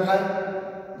ગુણાકારથી લખાય.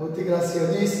 ભૌતિક રાશિ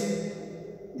અદિશ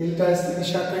ડેલ્ટા એસ ની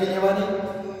દિશા કઈ લેવાની?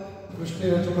 પૃષ્ઠને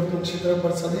રજૂ કરતું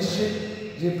ક્ષેત્રફળ સદિશ છે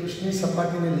જે પૃષ્ઠની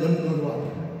સપાટીને લંબ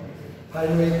દોરવાનું.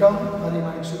 ફાઈનું એકમ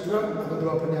પારિમાણિક સૂત્ર આ બધું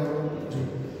આપણને આવડવું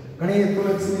જોઈએ. ઘણી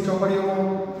હેતુલક્ષી ચોપડીઓમાં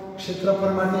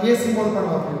ક્ષેત્રફળ માટે એ સિમ્બોલ પણ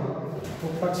વાપર્યો. તો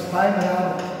ફ્લક્સ ફાઈ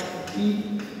બરાબર ઈ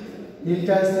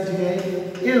ડેલ્ટા એસ ની જગ્યાએ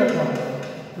એ લખવાનું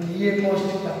તો ઈ એ કોસ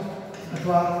થીટા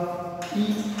અથવા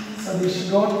ઈ સદિશ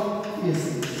ડોટ એસ.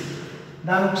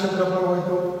 નાનું ક્ષેત્રફળ હોય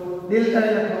તો ડેલ્ટા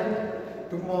એ લખવાનું.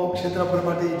 ટૂંકમાં ક્ષેત્રફળ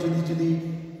માટે જુદી જુદી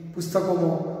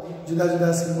પુસ્તકોમાં જુદા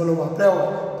જુદા સિમ્બોલો વાપર્યા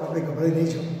હોય તો આપણે ગભરાઈ નહીં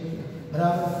જવું.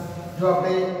 બરાબર. જો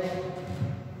આપણે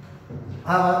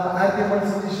આ વાત આ રીતે પણ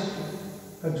સમજી શકીએ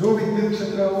કે જો વિદ્યુત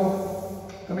ક્ષેત્રમાં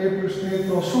તમે પૃષ્ઠને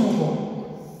તો શું મૂકો,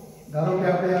 ધારો કે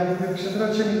આપણે આ વિદ્યુત ક્ષેત્ર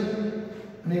છે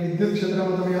અને વિદ્યુત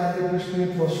ક્ષેત્રમાં તમે આ રીતે પૃષ્ઠને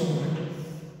તો શું મૂકો.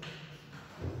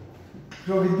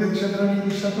 જો વિદ્યુત ક્ષેત્રની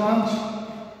દિશા તો આમ છે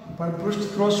પણ પૃષ્ઠ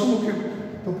તો શું મૂક્યું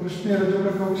તો પૃષ્ઠને રજૂ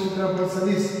કરતો ક્ષેત્રફળ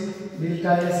સદિશ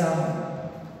ડેલ્ટા એસ આમ.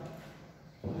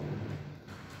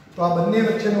 તો આ બંને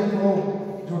વચ્ચેનો ખૂણો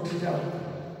જો થીટા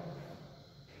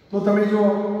તો તમે જો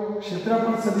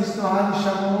ક્ષેત્રફળ સદિશનો આ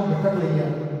દિશામાં ઘટક લઈ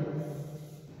આવો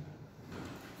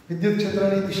વિદ્યુત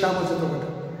ક્ષેત્રની દિશામાં જતો ઘટક.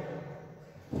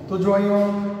 તો જો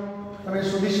અહીંયા તમે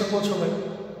શોધી શકો છો ભાઈ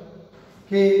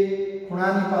કે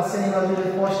ખૂણાની પાસેની બાજુ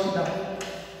એટલે cos θ,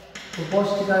 તો cos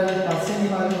θ એટલે પાસેની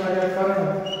બાજુ વાળા કર્ણ,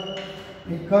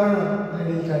 એ કર્ણ અને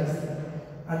ડેલ્ટા s.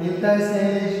 આ ડેલ્ટા s ને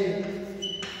લઈએ છીએ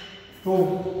તો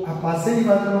આ પાસેની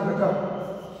બાજુનો ઘટક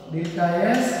ડેલ્ટા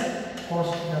s cos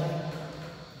θ.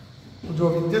 તો જો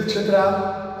વિદ્યુત ક્ષેત્ર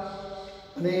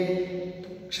અને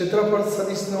ક્ષેત્રફળ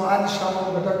સદિશનો આ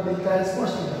દિશામાં ઘટક ડેલ્ટા s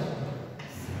cos θ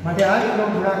માટે આ એનો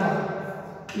ગુણાકાર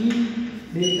E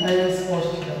ડેલ્ટા s cos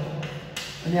θ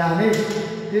અને આને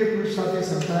તે પૃષ્ઠ સાથે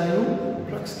સંકળાયેલું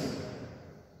ફ્લક્સ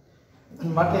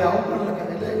અને માટે આવું પણ લખાય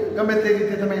એટલે ગમે તે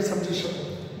રીતે તમે સમજી શકો.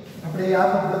 આપણે આ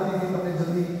પદ્ધતિથી તમને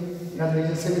જલ્દી યાદ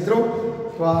રહી જશે મિત્રો.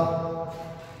 તો આ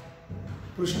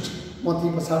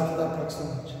પૃષ્ઠમાંથી પસાર થતા ફ્લક્સનો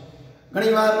છે.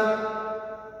 ઘણીવાર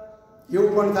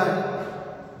એવું પણ થાય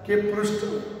કે પૃષ્ઠ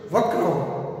વક્ર હોય.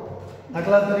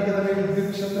 દાખલા તરીકે તમે વિદ્યુત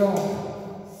ક્ષેત્રમાં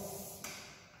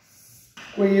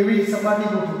કોઈ એવી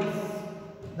સપાટી ગોઠવો,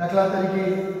 દાખલા તરીકે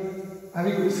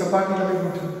આવી કોઈ સપાટી તમે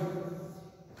ગોઠવો,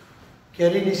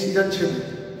 કેરીની સિઝન છે,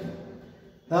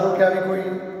 ધારો કે આવી કોઈ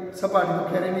સપાટી, તો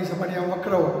કેરીની સપાટી આમ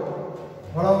વક્ર હોય,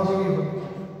 વળાવ જેવી હોય,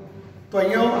 તો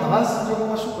અહીંયા આવા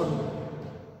સંજોગોમાં શું કરવું?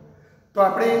 તો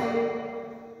આપણે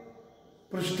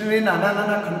પૃષ્ઠને નાના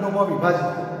નાના ખંડોમાં વિભાજિત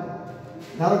કરીએ.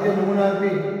 ધારો કે નમૂના રૂપે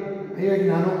અહીં એક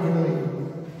નાનો ખંડ લઈએ,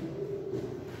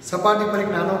 સપાટી પર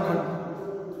એક નાનો ખંડ.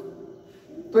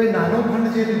 તો એ નાનો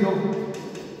ખંડ જે લીધો,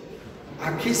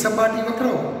 આખી સપાટી વક્ર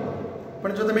હોય,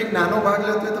 પણ જો તમે એક નાનો ભાગ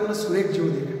લો તો એ તમને સુરેખ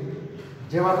જેવું દેખાય.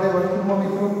 જેમ આપણે વર્તુળમાં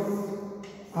મિત્રો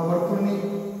આ વર્તુળની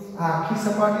આ આખી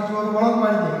સપાટી જો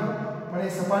વળાંકવાળી દેખાય, પણ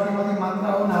એ સપાટીમાંથી માત્ર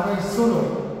આવો નાનો હિસ્સો લો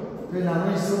તો એ નાનો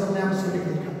હિસ્સો તમને આમ સુરેખ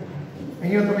દેખાય.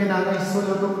 અહીંયા તમે નાનો હિસ્સો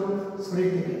લો તો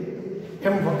સુરેખ દેખાય.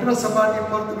 એમ વક્ર સપાટી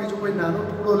પર તમે જો કોઈ નાનો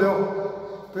ટુકડો લો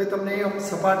તો એ તમને આમ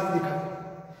સપાટી દેખાય.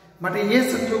 માટે એ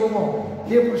સંજોગોમાં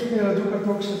એ પૃષ્ઠને રજૂ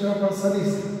કરતો ક્ષેત્રફળ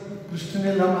સદિશ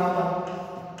પૃષ્ઠને લંબ આવા.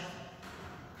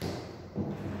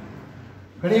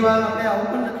 ઘણીવાર આપણે આવું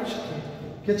પણ લખી શકીએ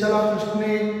કે ચલો આ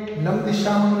પૃષ્ઠને લંબ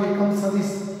દિશામાં એકમ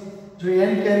સદિશ જો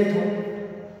n કેરેટ હોય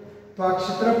તો આ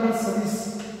ક્ષેત્રફળ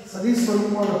સદિશ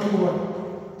સ્વરૂપમાં લખ્યું હોય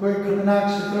તો એ ખંડના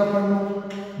ક્ષેત્રફળનું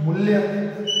મૂલ્ય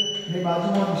અને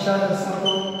બાજુમાં દિશા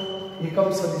દર્શાવતો એકમ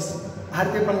સદિશ આ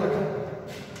રીતે પણ લખાય.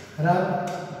 બરાબર.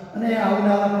 અને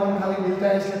આવનારા ફોર્મ ખાલી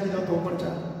ડેલ્ટા s લખી દો તો પણ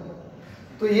ચાલે.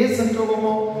 તો એ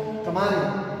સંજોગોમાં તમારે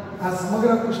આ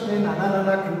સમગ્ર પૃષ્ઠને નાના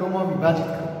નાના ખંડોમાં વિભાજિત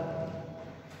કરો.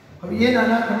 હવે એ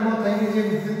નાના ખંડમાં થઈને જે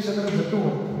વિદ્યુત ક્ષેત્ર જતું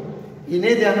હોય એને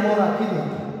ધ્યાનમાં રાખીને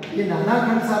એ નાના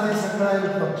ખંડ સાથે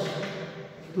સંકળાયેલું ફ્લક્સ.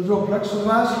 તો જો ફ્લક્સ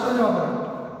શોધવા શું જ વાપરો,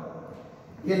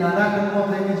 એ નાના ખંડમાં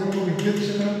થઈને જતું વિદ્યુત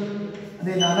ક્ષેત્ર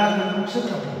અને નાના ખંડનું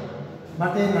ક્ષેત્રફળ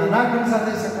માટે નાના ખંડ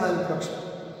સાથે સંકળાયેલું ફ્લક્સ.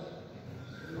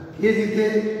 એ જ રીતે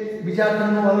બીજા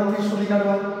ખંડનું અલગથી શોધી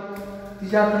કાઢવાનું,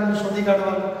 ત્રીજા ખંડનું શોધી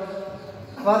કાઢવાનું.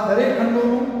 આવા દરેક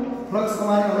ખંડોનું ફ્લક્સ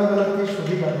તમારે અલગ અલગથી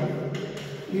શોધી કાઢવાનું.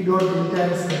 E ડોટ ડેલ્ટા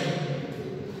s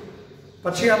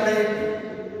પછી આપણે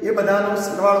એ બધાનો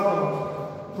સરવાળો કરવાનો.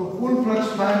 તો કુલ ફ્લક્સ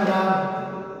બરાબર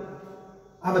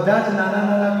આ બધા જ નાના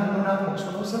નાના ખંડોના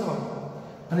ફ્લક્સનો સરવાળો,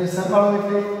 અને સરવાળો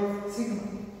એટલે સિગ્મા.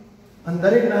 અને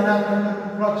દરેક નાના ખંડનું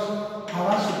ફ્લક્સ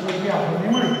આવા સૂત્રથી આપણને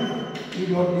મળે E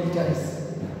ડોટ ડેલ્ટા s.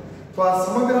 તો આ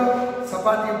સમગ્ર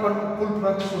સપાટી પરનું કુલ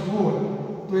ફ્લક્સ શોધવું હોય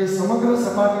તો એ સમગ્ર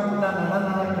સપાટી પરના નાના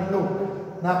નાના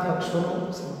ખંડોના ફ્લક્સોનો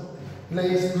સરવાળો, એટલે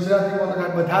એ ગુજરાતીમાં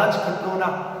લખાય બધા જ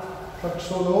ખંડોના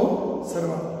ફ્લક્સોનો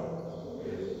સરવાળો.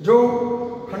 જો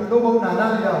ખંડો બહુ નાના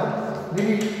લીધા હોય,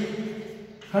 લિમિટ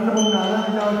ખંડ બહુ નાના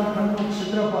લીધા હોય તો ખંડનું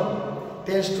ક્ષેત્રફળ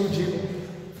ટેન્ડ્સ ટુ 0,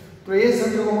 તો એ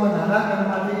સંજોગોમાં નાના ખંડ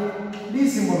માટે ડી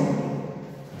સિમ્બોલ હોય.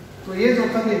 તો એ જ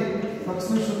વખતે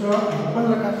ફ્લક્સનું સૂત્ર પણ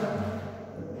લખાશે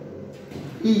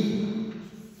E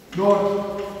ડોટ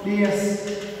ds.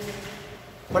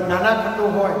 પણ નાના ખંડો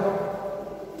હોય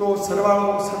તો સરવાળો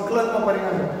સંકલનમાં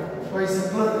પરિણમે તો એ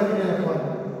સંકલન કરીને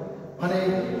લખવાનું, અને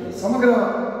સમગ્ર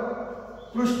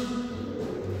પૃષ્ઠ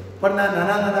પરના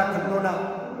નાના નાના ખંડોના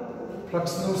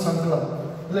ફ્લક્સનું સંકલન.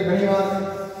 એટલે ઘણીવાર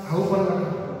આવું પણ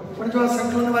લખાય. પણ જો આ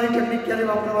સંકલનવાળી ટેકનિક ક્યારે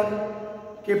વાપરવાની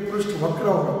કે પૃષ્ઠ વક્ર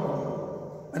હોય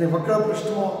અને વક્ર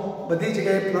પૃષ્ઠમાં બધી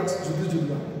જગ્યાએ ફ્લક્સ જુદું જુદું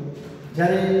હોય.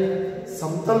 જ્યારે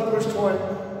સમતલ પૃષ્ઠ હોય,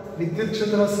 વિદ્યુત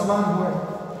ક્ષેત્ર સમાન હોય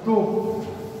તો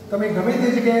તમે ગમે તે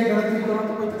જગ્યાએ ગણતરી કરો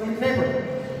તો કોઈ તકલીફ નહીં પડે.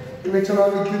 કે ચલો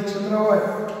વિદ્યુત ક્ષેત્ર હોય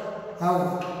આવું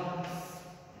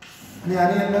અને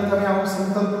આની અંદર તમે આવું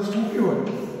સમતલ પૃષ્ઠ મૂક્યું હોય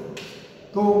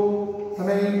તો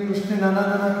તમે પૃષ્ઠને નાના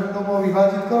નાના ખંડોમાં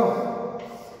વિભાજિત કરો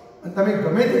અને તમે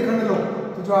ગમે તે ખંડ લો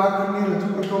તો જો આ ખંડની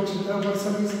રજૂ કરતો ક્ષેત્રફળ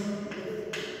સદિશ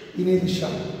એની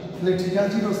દિશા એટલે θ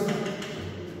 0 સ્થાન.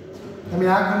 તમે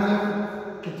આ ખંડ લો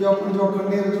તો ત્યાં પણ જો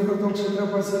ખંડને રજૂ કરતો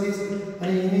ક્ષેત્રફળ સદિશ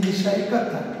અને એની દિશા એક જ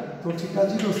થાય તો થીટા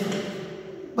 0 થાય.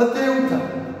 બધે એવું થાય,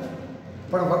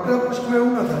 પણ વક્ર પૃષ્ઠમાં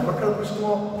એવું ન થાય. વક્ર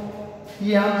પૃષ્ઠમાં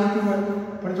એ આમ જતું હોય,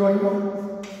 પણ જો અહીં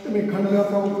તમે ખંડ લો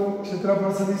તો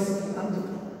ક્ષેત્રફળ સદિશ આમ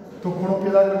જતું તો ખૂણો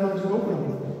પેલા કરતો જુદો પણ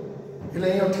મળે. એટલે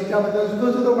અહીંયા થીટા બધા જુદો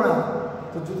જુદો પણ આવે.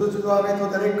 તો જુદો જુદો આવે તો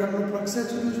દરેક ખંડનું ફ્લક્સ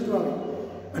જુદું જુદું આવે,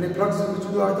 અને ફ્લક્સ જુદું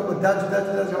જુદું આવે તો બધા જુદા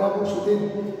જુદા જવાબો શોધી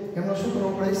એમનો શું કરવો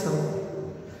પડે? સરળ.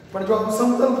 પણ જો આવું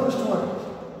સમતલ પૃષ્ઠ હોય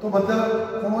તો બધા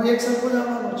ખૂણો એક સરખો જ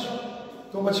આવવાનો છે.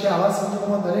 તો પછી આવા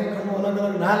સંજોગોમાં દરેક ખંડો અલગ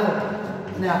અલગ ના લો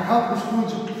અને આખા પૃષ્ઠનું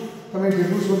જ તમે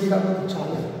ભેગું શોધી કાઢો તો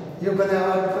ચાલે. એ વખતે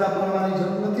આવા ટુકડા પાડવાની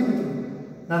જરૂર નથી મિત્રો.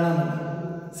 ના,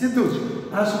 સીધું જ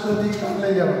આ સૂત્રથી કામ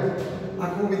લઈ જવાનું.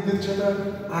 આખું વિદ્યુત ક્ષેત્ર,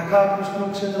 આખા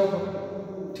પૃષ્ઠનું ક્ષેત્રફળ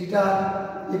થીટા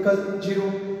 1 જ 0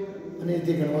 અને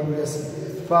એથી ગણવાનું રહેશે.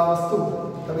 તો આ વસ્તુ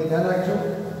તમે ધ્યાન રાખજો.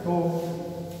 તો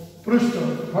પૃષ્ઠ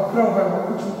વક્ર હોય,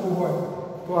 વક્ર ચૂકવું હોય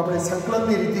તો આપણે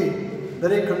સંકલનની રીતે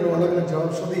દરેક ખંડનો અલગ અલગ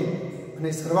જવાબ શોધી અને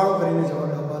સરવાળો કરીને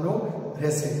જવાબ આપવાનો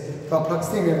રહેશે. તો આ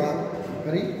ફ્લક્સની મેં વાત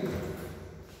કરી.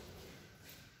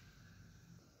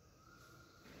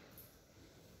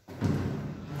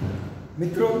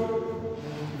 મિત્રો,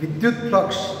 વિદ્યુત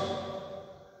ફ્લક્સ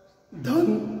ધન,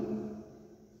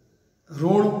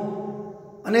 ઋણ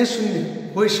અને શૂન્ય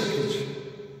હોઈ શકે છે.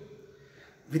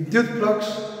 વિદ્યુત ફ્લક્સ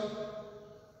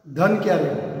ધન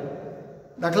ક્યારે?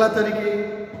 દાખલા તરીકે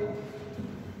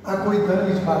આ કોઈ ધન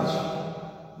વીજભાર છે.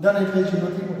 ધન એટલે જ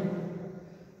નથી મળે.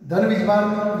 ધન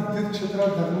વીજભારનું વિદ્યુત ક્ષેત્ર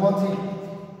ધનમાંથી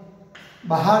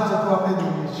બહાર જતું આપણે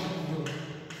દોરીએ છીએ.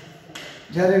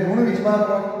 જ્યારે ઋણ વીજભાર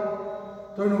હોય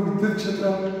તો એનું વિદ્યુત ક્ષેત્ર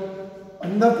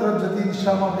અંદર તરફ જતી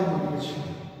દિશામાં આપણે દોરીએ છીએ.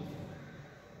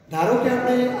 ધારો કે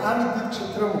આપણે આ વિદ્યુત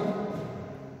ક્ષેત્રમાં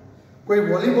કોઈ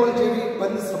વોલીબોલ જેવી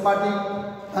બંધ સપાટી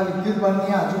આ વિદ્યુત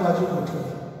બારની આજુબાજુ ગોઠવો.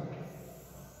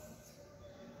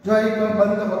 જો એક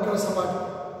બંધ વક્ર સપાટી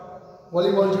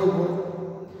વોલીબોલ જેવું ગોળ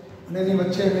અને એની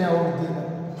વચ્ચે મેં આવો વિદ્યુત બાર.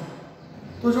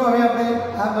 તો જો હવે આપણે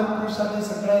આ બંધ પૃષ્ઠ સાથે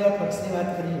સંકળાયેલા ફ્લક્સની વાત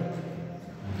કરીએ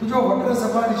તો જો વક્ર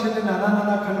સપાટી છે તે નાના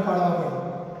નાના ખંડ પાડવા પડે.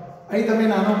 અહીં તમે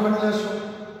નાનો ખંડ લેશો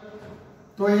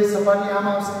તો એ સપાટી આમ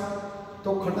આવશે. તો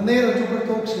ખંડને રજૂ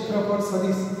કરતો ક્ષેત્રફળ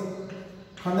સદિશ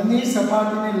ખંડની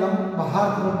સપાટીને લંબ બહાર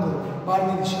તરફ દોરો,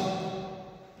 બહારની દિશા.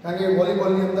 કારણ કે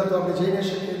વોલીબોલની અંદર તો આપણે જઈ ન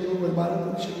શકીએ, દૂર બહાર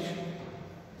દોરી શકીશું.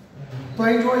 તો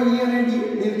અહીં જો E અને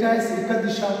ડેલ્ટા S એક જ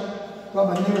દિશા, તો આ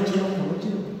બંને વચ્ચેનો ખૂણો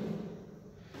 0.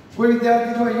 કોઈ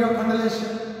વિદ્યાર્થી જો અહીંયા ખંડ લેશે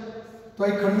તો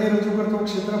અહીં ખંડને રજૂ કરતો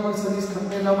ક્ષેત્રફળ સદિશ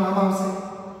ખંડને લંબ આમ આવશે.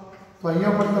 તો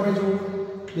અહીંયા પણ તમે જો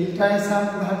ડેલ્ટા S આમ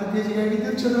તે જગ્યાએ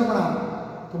વિદ્યુત ક્ષેત્ર પણ આવે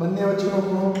તો બંને વચ્ચેનો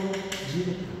ખૂણો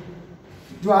 0.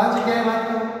 જો આ જગ્યાએ વાત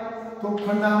કરો તો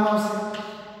ખંડ આમ આવશે.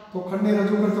 તો ખંડને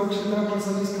રજૂ કરતો ક્ષેત્રફળ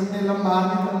સદિશ ખંડને લંબ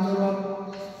બહારની તરફ દોરવાનો.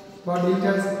 તો આ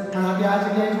ડેલ્ટા S પણ આ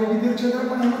જગ્યાએ જો વિદ્યુત ક્ષેત્ર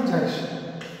પણ એમ જ જાય છે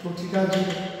તો થીટા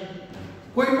 0.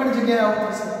 કોઈ પણ જગ્યાએ આવું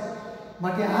થશે.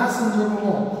 માટે આ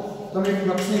સંજોગોમાં તમે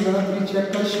ફ્લક્સની ગણતરી ચેક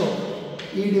કરશો.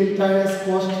 E delta S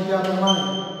cos theta પ્રમાણે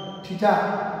થીટા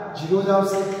 0 જ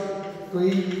આવશે. તો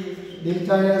E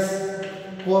ડેલ્ટા S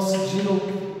cos 0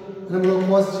 અને બોલો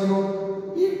cos 0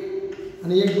 1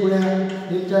 અને 1 ગુણ્યા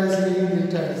ડેલ્ટા S એટલે E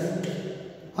ડેલ્ટા S.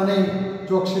 અને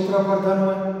જો ક્ષેત્રફળ ધન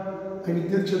હોય અને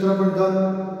વિદ્યુત ક્ષેત્ર પણ ધન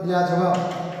એટલે આ જવાબ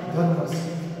ધન હશે.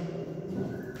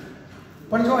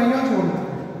 પણ જો અહીંયા જોવું,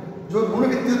 જો ઋણ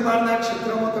વિદ્યુત ભારના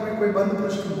ક્ષેત્રમાં તમે કોઈ બંધ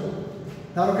પૃષ્ઠ લો,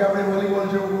 ધારો કે આપણે વોલીબોલ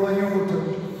જેવું ગોળ અહીંયા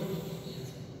ગોઠવ્યું,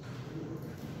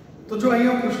 તો જો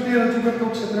અહીંયા પૃષ્ઠને રજૂ કરતો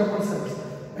ક્ષેત્રફળ સદિશ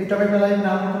અહીં તમે પહેલા એક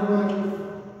નાનું ટુકડો લો.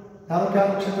 ધારો કે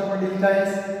આનું ક્ષેત્રફળ ડેલ્ટા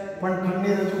S પણ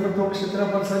ખંડને રજૂ કરતો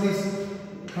ક્ષેત્રફળ સદિશ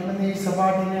ખંડની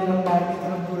સપાટીને લંબ બહારની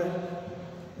તરફ દોરે.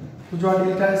 તો જો આ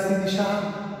ડેલ્ટા S ની દિશા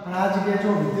અને આ જગ્યાએ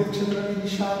જો વિદ્યુત ક્ષેત્રની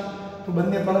દિશા તો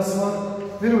બંને પરસ્પર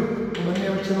વિરુદ્ધ, તો બંને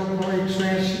વચ્ચેનો ખૂણો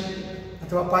 180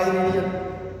 અથવા પાઈ રેડિયન.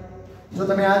 જો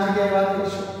તમે આ જગ્યાએ વાત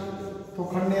કરશો તો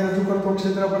ખંડને રજૂ કરતો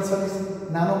ક્ષેત્રફળ સદિશ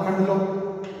નાનો ખંડ લો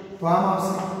તો આમ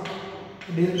આવશે.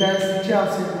 ડેલ્ટા S નીચે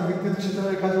આવશે તો વિદ્યુત ક્ષેત્ર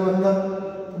રેખા જો અંદર,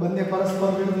 બંને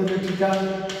પરસ્પર વિરુદ્ધ એટલે થીટા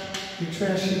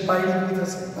 180 પાઈ ડિગ્રી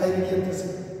થશે, પાઈ રેડિયન થશે.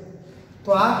 તો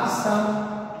આ કિસ્સામાં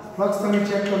ફ્લક્સ તમે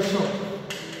ચેક કરશો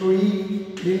તો E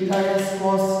ડેલ્ટા S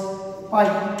cos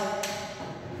પાઈ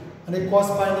અને cos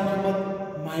પાઈની કિંમત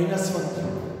 -1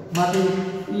 માટે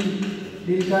E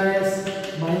ડેલ્ટા S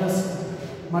 -1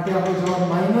 માટે આપણો જવાબ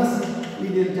 -E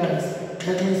delta S.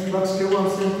 That means flux કેવું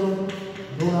આવશે તો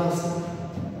ઋણ આવશે.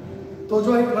 તો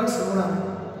જો અહીં ફ્લક્સ ઋણ આવે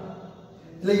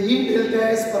એટલે E ડેલ્ટા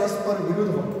S પરસ્પર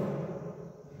વિરુદ્ધ હોય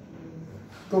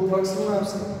તો ફ્લક્સ ઋણ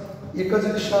આવશે. એક જ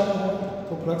દિશામાં હોય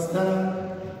તો ફ્લક્સ ધન.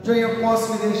 જો અહીંયા cos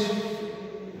વિદેશ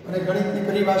અને ગણિતની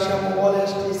પરિભાષામાં ઓલ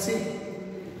STC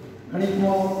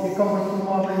ગણિતમાં એકમ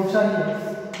વર્તુળમાં આપણે ઉચ્ચારીએ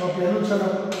તો પહેલું ચલો,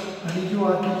 આ બીજું,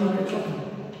 આ ત્રીજું ને ચોથું.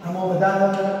 આમાં બધા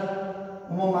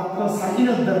આમાં માત્ર સાઈન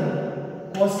જ ધર્મ.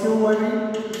 કોસ કેવું હોય?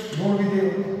 ઋણ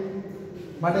વિધેય.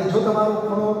 માટે જો તમારો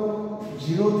ખૂણો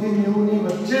 0 થી 90 ની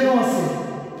વચ્ચેનો હશે,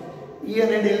 E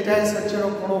અને ડેલ્ટા S વચ્ચેનો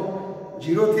ખૂણો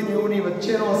 0 થી 90 ની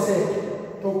વચ્ચેનો હશે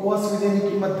તો કોસ વિધેયની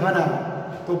કિંમત ધન આવે,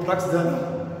 તો ફ્લક્સ ધન આવે.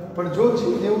 પણ જો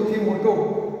 90 થી મોટો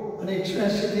અને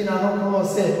 180 થી નાનો ખૂણો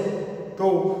હશે તો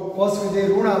કોસ વિધેય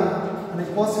ઋણ આવે, અને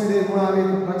કોસ વિધેય ઋણ આવે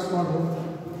તો ફ્લક્સ પણ ઋણ થાય.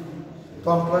 તો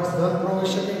આમ ફ્લક્સ ધન પણ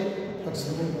હોઈ શકે, ફ્લક્સ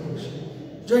ઋણ પણ હોઈ શકે.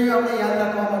 જો અહીં આપણે યાદ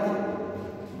રાખવા માટે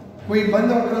કોઈ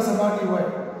બંધ વક્ર સપાટી હોય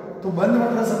તો બંધ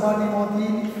વક્ર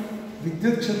સપાટીમાંથી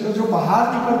વિદ્યુત ક્ષેત્ર જો બહાર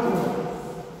નીકળતું હોય,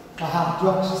 બહાર જો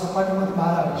આ સપાટીમાંથી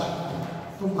બહાર આવે છે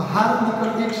તો બહાર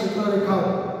નીકળતી ક્ષેત્ર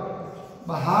રેખાઓ,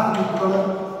 બહાર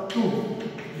નીકળતું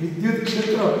વિદ્યુત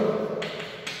ક્ષેત્ર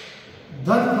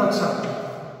ધન ફ્લક્સ આપે.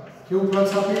 કેવું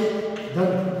ફ્લક્સ આપે?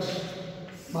 ધન ફ્લક્સ.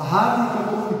 બહાર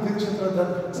નીકળતું વિદ્યુત ક્ષેત્ર ધન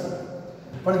ફ્લક્સ આપે.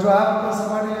 પણ જો આ વક્ર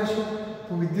સપાટી લેશો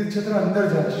તો વિદ્યુત ક્ષેત્ર અંદર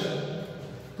જાય છે,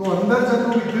 તો અંદર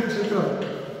જતું વિદ્યુત ક્ષેત્ર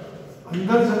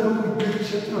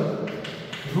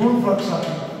ઋણ ફ્લક્સ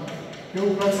આપે.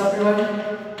 કેવું ફ્લક્સ આપે ભાઈ?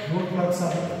 ઋણ ફ્લક્સ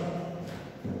આપે.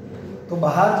 તો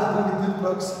બહાર જતું વિદ્યુત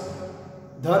ફ્લક્સ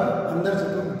ધન, અંદર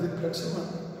જતું વિદ્યુત ફ્લક્સ ઋણ.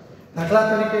 દાખલા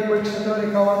તરીકે કોઈ ક્ષેત્ર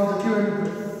રેખાઓ જતી હોય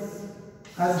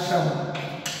આ દિશામાં,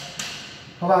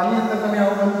 હવે આની અંદર તમે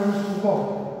આવું બંધ પૃષ્ઠ મૂકો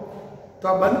તો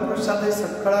આ બંધ પૃષ્ઠ સાથે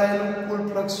સંકળાયેલું કુલ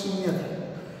ફ્લક્સ શૂન્ય થાય.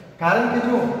 કારણ કે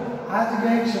જો આ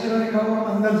જગ્યાએ ક્ષેત્ર રેખાઓ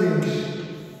અંદર જઈ રહી છે,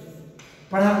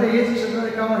 પણ આપણે એ જ ક્ષેત્ર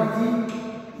રેખાઓ અહીંથી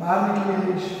બહાર નીકળી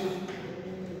રહી છે.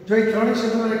 જો એ 3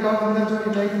 ક્ષેત્ર રેખાઓ અંદર જો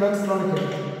એટલે અહીં ફ્લક્સ 3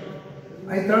 કહેવાય.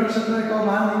 અહીં 3 ક્ષેત્ર રેખાઓ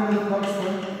બહાર નીકળી ફ્લક્સ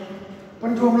 3.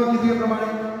 પણ જો હમણાં કીધું એ પ્રમાણે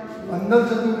અંદર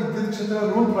જતું વિદ્યુત ક્ષેત્ર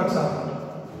ઋણ ફ્લક્સ આપે,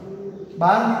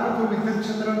 બહાર નીકળતું વિદ્યુત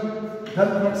ક્ષેત્ર ધન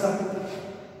ફ્લક્સ આપે.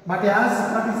 માટે આ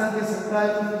સપાટી સાથે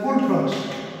સંકળાયેલું કુલ ફ્લક્સ,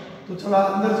 તો ચલો આ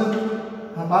અંદર જતું,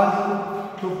 આ બહાર જતું,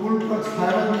 તો કુલ ફ્લક્સ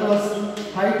 ∅1 +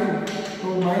 ∅2 તો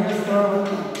 -3 +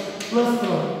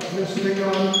 3 એટલે શું થઈ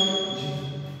જવાનું? 0.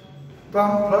 તો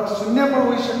આમ ફ્લક્સ શૂન્ય પણ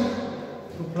હોઈ શકે,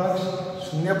 તો ફ્લક્સ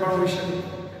શૂન્ય પણ હોઈ શકે.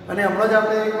 અને હમણાં જ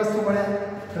આપણે એક વસ્તુ ભણ્યા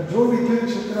કે જો વિદ્યુત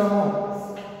ક્ષેત્રમાં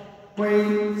કોઈ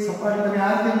સપાટી તમે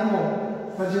આ રીતે મૂકો,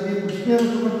 પછી જે પૃષ્ઠીય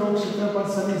ઋતુબંધનું ક્ષેત્ર પર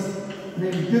સદિશ અને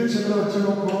વિદ્યુત ક્ષેત્ર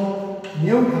વચ્ચેનો ખૂણો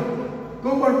 90 થાય તો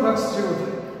પણ ફ્લક્સ 0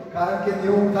 થાય. કારણ કે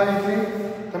 90 થાય એટલે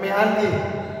તમે આ રીતે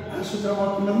આ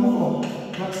સૂત્રમાં કિંમત મૂકો,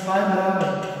 flux ∅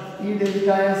 = E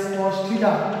delta S cos θ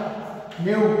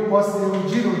 90 cos 0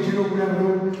 0 0 ×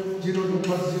 0 તો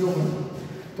cos 0 બને.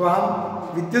 તો આમ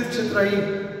વિદ્યુત ક્ષેત્ર અહીં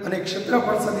અને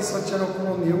ક્ષેત્રફળ સદિશ વચ્ચેનો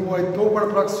ખૂણો 90 હોય તો પણ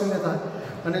ફ્લક્સ શૂન્ય થાય.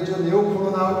 અને જો 90 ખૂણો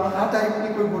ના હોય પણ આ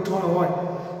ટાઈપની કોઈ ગોઠવણ હોય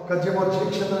કે જેમાં જે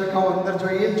ક્ષેત્ર રેખાઓ અંદર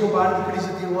જોઈએ એ જો બહાર નીકળી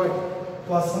જતી હોય તો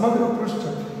આ સમગ્ર પૃષ્ઠ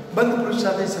બંધ પૃષ્ઠ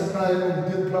સાથે સંકળાયેલું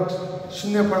વિદ્યુત ફ્લક્સ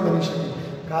શૂન્ય પણ બની શકે.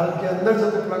 કારણ કે અંદર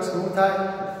જતું ફ્લક્સ ઋણ થાય,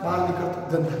 બહાર નીકળતું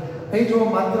ધન થાય. અહીં જો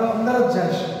માત્ર અંદર જ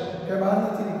જાય છે કે બહાર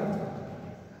નથી નીકળતું,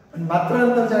 અને માત્ર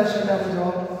અંદર જાય છે એટલે આપણે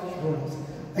જવાબ ઋણ હશે.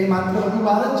 અહીં માત્ર બધું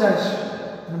બહાર જ જાય છે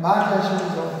અને બહાર જાય છે એટલે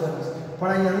જવાબ ધન હશે.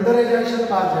 પણ અહીં અંદર જાય છે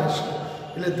બહાર જાય છે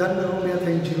એટલે ધન ઋણ 2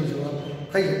 થઈ 0 જવાબ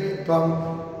થઈ જાય. તો આમ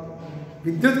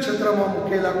વિદ્યુત ક્ષેત્રમાં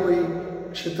મૂકેલા કોઈ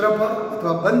ક્ષેત્રફળ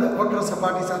અથવા બંધ વક્ર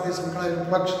સપાટી સાથે સંકળાયેલું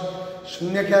ફ્લક્સ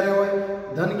શૂન્ય ક્યારે હોય,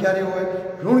 ધન ક્યારે હોય,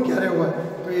 ઋણ ક્યારે હોય,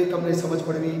 તો એ તમને સમજ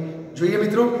પડવી જોઈએ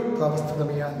મિત્રો. તો આ વસ્તુ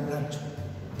તમે યાદ રાખજો.